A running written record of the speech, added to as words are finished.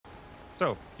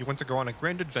So, you want to go on a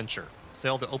grand adventure,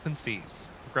 sail the open seas,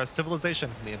 progress civilization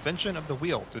from the invention of the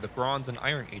wheel through the Bronze and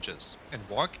Iron Ages, and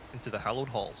walk into the hallowed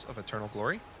halls of eternal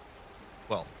glory?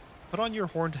 Well, put on your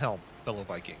horned helm, fellow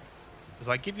Viking, as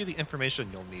I give you the information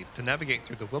you'll need to navigate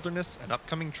through the wilderness and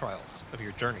upcoming trials of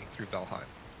your journey through Valheim.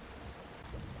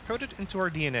 Coded into our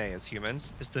DNA as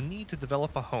humans is the need to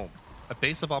develop a home, a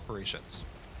base of operations,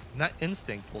 and that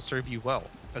instinct will serve you well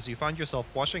as you find yourself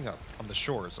washing up on the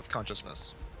shores of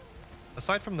consciousness.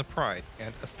 Aside from the pride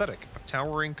and aesthetic of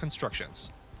towering constructions,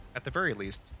 at the very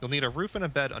least, you'll need a roof and a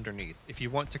bed underneath if you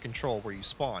want to control where you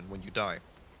spawn when you die.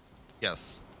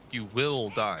 Yes, you will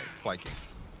die, Viking.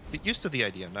 Get used to the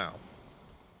idea now.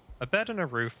 A bed and a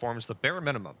roof forms the bare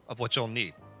minimum of what you'll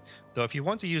need, though if you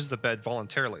want to use the bed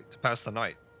voluntarily to pass the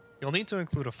night, you'll need to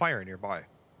include a fire nearby.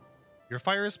 Your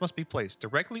fires must be placed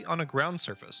directly on a ground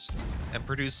surface and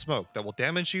produce smoke that will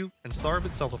damage you and starve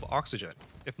itself of oxygen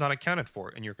if not accounted for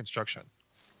in your construction.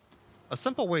 A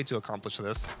simple way to accomplish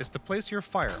this is to place your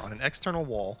fire on an external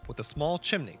wall with a small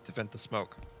chimney to vent the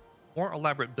smoke. More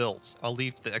elaborate builds I'll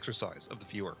leave to the exercise of the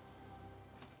viewer.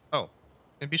 Oh,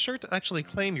 and be sure to actually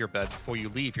claim your bed before you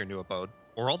leave your new abode,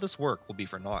 or all this work will be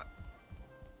for naught.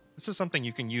 This is something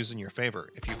you can use in your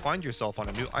favor if you find yourself on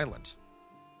a new island.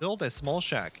 Build a small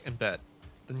shack and bed,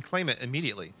 then claim it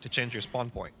immediately to change your spawn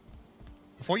point.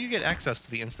 Before you get access to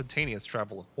the instantaneous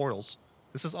travel of portals,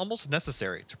 this is almost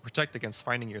necessary to protect against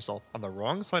finding yourself on the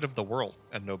wrong side of the world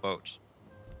and no boat.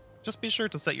 Just be sure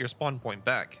to set your spawn point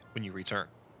back when you return.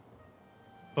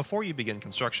 Before you begin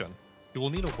construction, you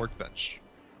will need a workbench.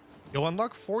 You'll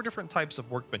unlock 4 different types of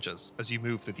workbenches as you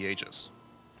move through the ages.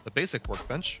 The basic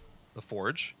workbench, the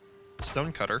forge, the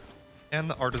stone cutter, and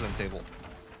the artisan table.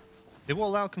 They will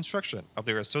allow construction of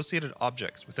their associated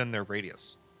objects within their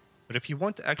radius, but if you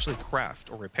want to actually craft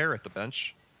or repair at the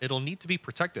bench, it'll need to be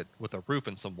protected with a roof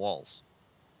and some walls.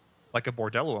 Like a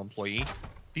bordello employee,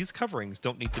 these coverings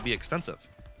don't need to be extensive,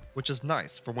 which is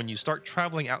nice for when you start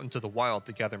traveling out into the wild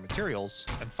to gather materials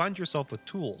and find yourself with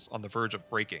tools on the verge of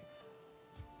breaking.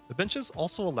 The benches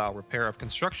also allow repair of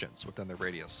constructions within their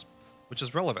radius, which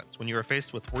is relevant when you are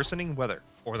faced with worsening weather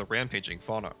or the rampaging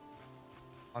fauna.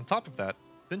 On top of that,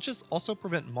 benches also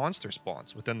prevent monster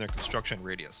spawns within their construction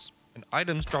radius, and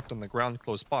items dropped on the ground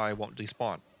close by won't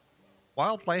despawn.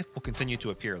 Wildlife will continue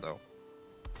to appear though.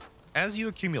 As you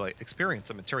accumulate experience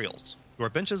and materials, your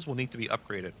benches will need to be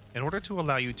upgraded in order to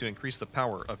allow you to increase the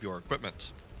power of your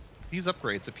equipment. These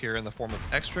upgrades appear in the form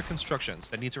of extra constructions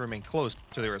that need to remain close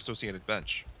to their associated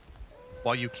bench.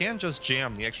 While you can just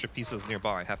jam the extra pieces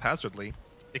nearby haphazardly,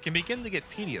 it can begin to get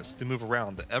tedious to move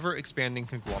around the ever-expanding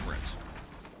conglomerate.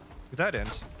 To that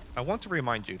end, I want to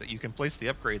remind you that you can place the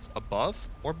upgrades above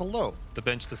or below the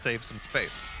bench to save some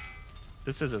space.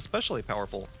 This is especially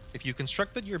powerful if you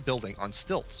constructed your building on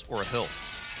stilts or a hill,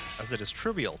 as it is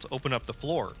trivial to open up the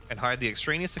floor and hide the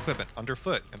extraneous equipment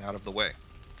underfoot and out of the way.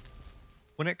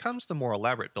 When it comes to more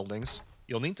elaborate buildings,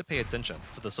 you'll need to pay attention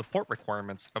to the support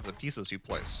requirements of the pieces you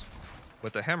place.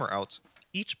 With the hammer out,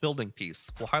 each building piece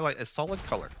will highlight a solid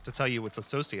color to tell you its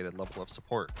associated level of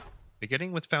support,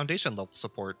 beginning with foundation level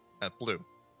support at blue.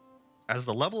 As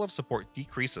the level of support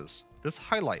decreases, this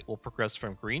highlight will progress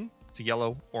from green to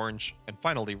yellow, orange, and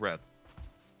finally red.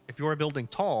 If you are building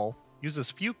tall, use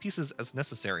as few pieces as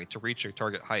necessary to reach your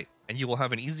target height, and you will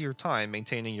have an easier time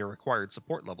maintaining your required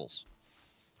support levels.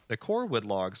 The core wood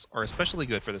logs are especially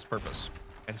good for this purpose,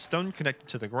 and stone connected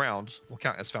to the ground will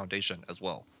count as foundation as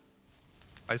well.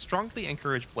 I strongly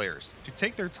encourage players to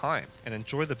take their time and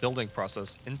enjoy the building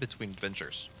process in between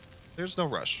adventures. There's no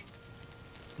rush.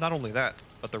 Not only that,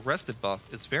 but the rested buff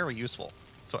is very useful,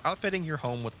 so outfitting your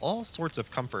home with all sorts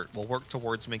of comfort will work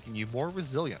towards making you more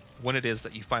resilient when it is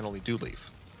that you finally do leave.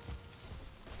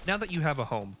 Now that you have a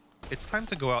home, it's time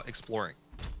to go out exploring.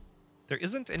 There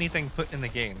isn't anything put in the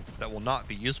game that will not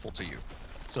be useful to you,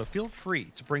 so feel free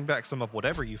to bring back some of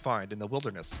whatever you find in the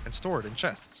wilderness and store it in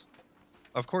chests.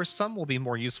 Of course, some will be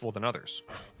more useful than others,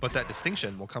 but that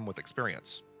distinction will come with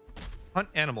experience. Hunt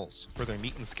animals for their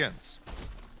meat and skins.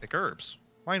 Pick herbs,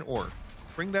 mine ore,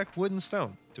 bring back wood and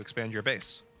stone to expand your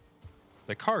base.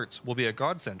 The cart will be a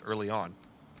godsend early on,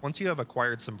 once you have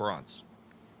acquired some bronze.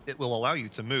 It will allow you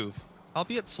to move,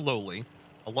 albeit slowly,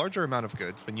 a larger amount of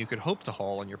goods than you could hope to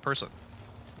haul on your person.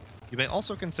 You may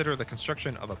also consider the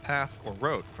construction of a path or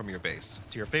road from your base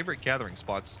to your favorite gathering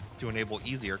spots to enable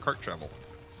easier cart travel.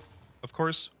 Of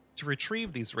course, to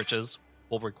retrieve these riches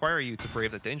will require you to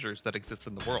brave the dangers that exist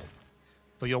in the world,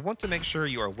 so you'll want to make sure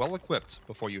you are well equipped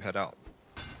before you head out.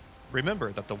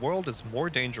 Remember that the world is more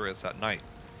dangerous at night,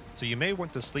 so you may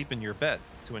want to sleep in your bed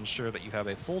to ensure that you have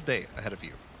a full day ahead of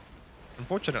you.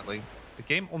 Unfortunately, the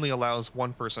game only allows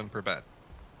one person per bed.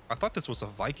 I thought this was a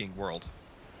Viking world.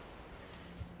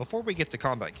 Before we get to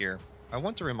combat gear, I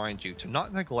want to remind you to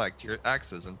not neglect your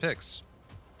axes and picks.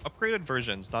 Upgraded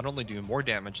versions not only do more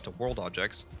damage to world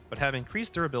objects, but have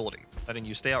increased durability, letting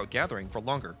you stay out gathering for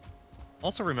longer.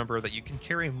 Also remember that you can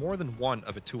carry more than one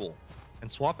of a tool,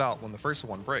 and swap out when the first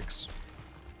one breaks.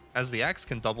 As the axe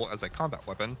can double as a combat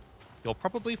weapon, you'll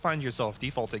probably find yourself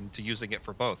defaulting to using it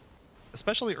for both,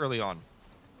 especially early on,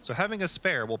 so having a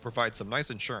spare will provide some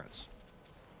nice insurance.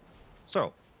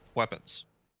 So, weapons.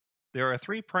 There are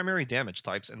 3 primary damage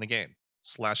types in the game: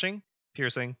 slashing,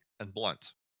 piercing, and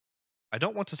blunt. I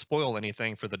don't want to spoil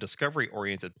anything for the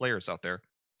discovery-oriented players out there,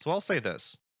 so I'll say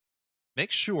this.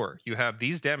 Make sure you have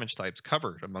these damage types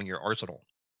covered among your arsenal.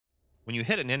 When you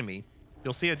hit an enemy,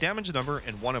 you'll see a damage number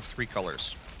in one of 3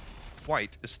 colors.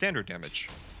 White is standard damage.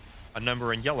 A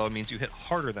number in yellow means you hit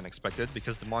harder than expected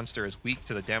because the monster is weak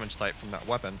to the damage type from that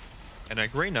weapon, and a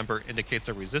gray number indicates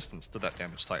a resistance to that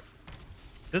damage type.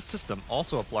 This system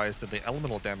also applies to the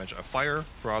elemental damage of fire,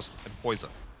 frost, and poison.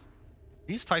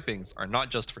 These typings are not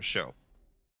just for show.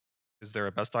 Is there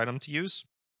a best item to use?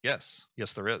 Yes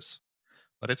there is.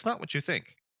 But it's not what you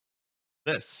think.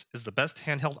 This is the best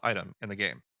handheld item in the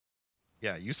game.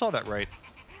 Yeah, you saw that right.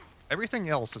 Everything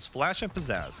else is flash and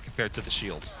pizzazz compared to the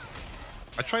shield.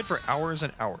 I tried for hours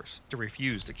and hours to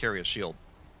refuse to carry a shield,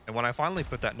 and when I finally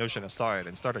put that notion aside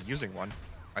and started using one,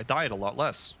 I died a lot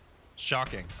less.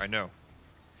 Shocking, I know.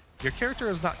 Your character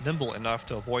is not nimble enough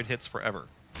to avoid hits forever.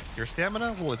 Your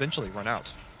stamina will eventually run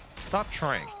out. Stop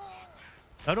trying.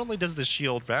 Not only does the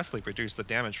shield vastly reduce the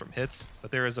damage from hits,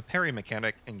 but there is a parry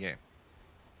mechanic in-game.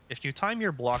 If you time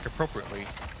your block appropriately,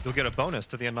 you'll get a bonus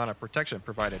to the amount of protection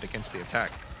provided against the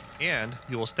attack, and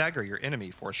you will stagger your enemy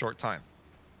for a short time.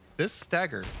 This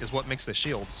stagger is what makes the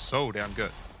shield so damn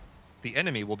good. The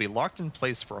enemy will be locked in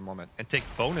place for a moment and take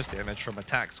bonus damage from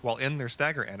attacks while in their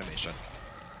stagger animation.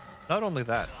 Not only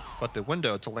that, but the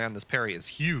window to land this parry is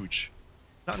huge.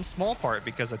 Not in small part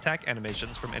because attack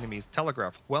animations from enemies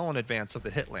telegraph well in advance of the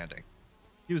hit landing.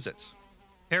 Use it.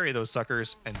 Parry those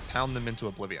suckers and pound them into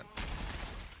oblivion.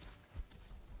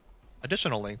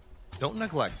 Additionally, don't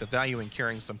neglect the value in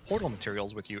carrying some portal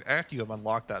materials with you after you have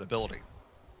unlocked that ability.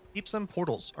 Keep some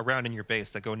portals around in your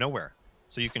base that go nowhere,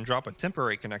 so you can drop a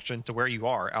temporary connection to where you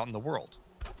are out in the world.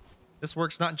 This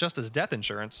works not just as death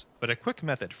insurance, but a quick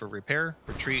method for repair,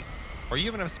 retreat, or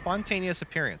even a spontaneous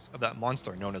appearance of that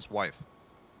monster known as wife.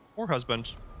 Or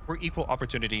husband, or equal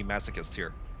opportunity masochist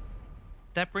here.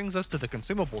 That brings us to the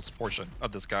consumables portion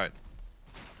of this guide.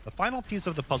 The final piece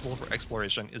of the puzzle for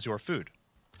exploration is your food.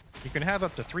 You can have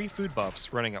up to 3 food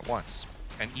buffs running at once,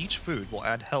 and each food will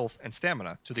add health and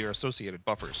stamina to their associated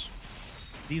buffers.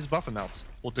 These buff amounts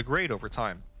will degrade over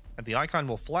time, and the icon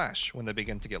will flash when they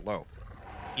begin to get low.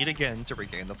 Eat again to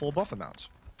regain the full buff amount.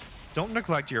 Don't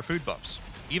neglect your food buffs,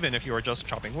 even if you are just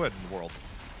chopping wood in the world.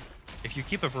 If you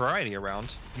keep a variety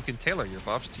around, you can tailor your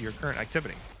buffs to your current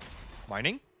activity.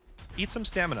 Mining? Eat some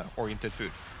stamina-oriented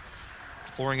food.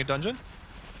 Exploring a dungeon?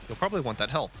 You'll probably want that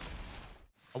health.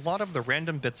 A lot of the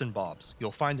random bits and bobs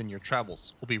you'll find in your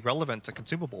travels will be relevant to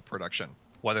consumable production,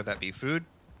 whether that be food,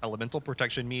 elemental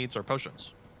protection meads, or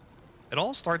potions. It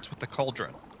all starts with the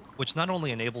cauldron, which not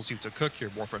only enables you to cook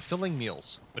your more fulfilling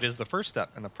meals, but is the first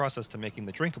step in the process to making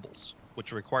the drinkables,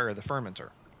 which require the fermenter.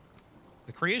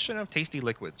 The creation of tasty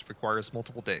liquids requires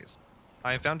multiple days.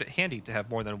 I have found it handy to have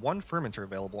more than one fermenter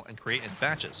available and create in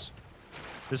batches.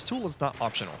 This tool is not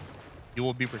optional. You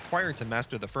will be required to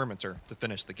master the fermenter to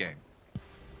finish the game.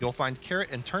 You'll find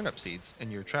carrot and turnip seeds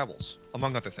in your travels,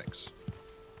 among other things.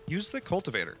 Use the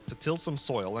cultivator to till some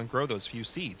soil and grow those few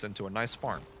seeds into a nice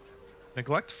farm.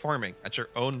 Neglect farming at your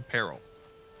own peril.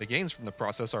 The gains from the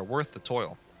process are worth the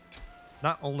toil.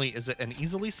 Not only is it an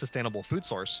easily sustainable food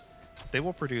source, they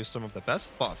will produce some of the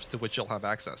best buffs to which you'll have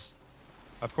access.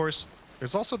 Of course,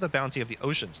 there's also the bounty of the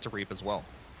oceans to reap as well,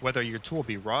 whether your tool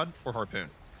be rod or harpoon.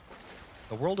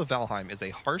 The world of Valheim is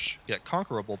a harsh yet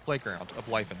conquerable playground of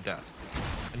life and death.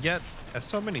 And yet, as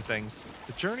so many things,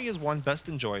 the journey is one best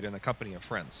enjoyed in the company of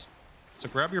friends. So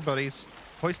grab your buddies,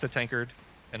 hoist a tankard,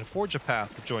 and forge a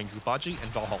path to join Gubaji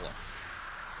and Valhalla.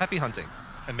 Happy hunting,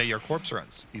 and may your corpse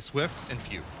runs be swift and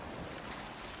few.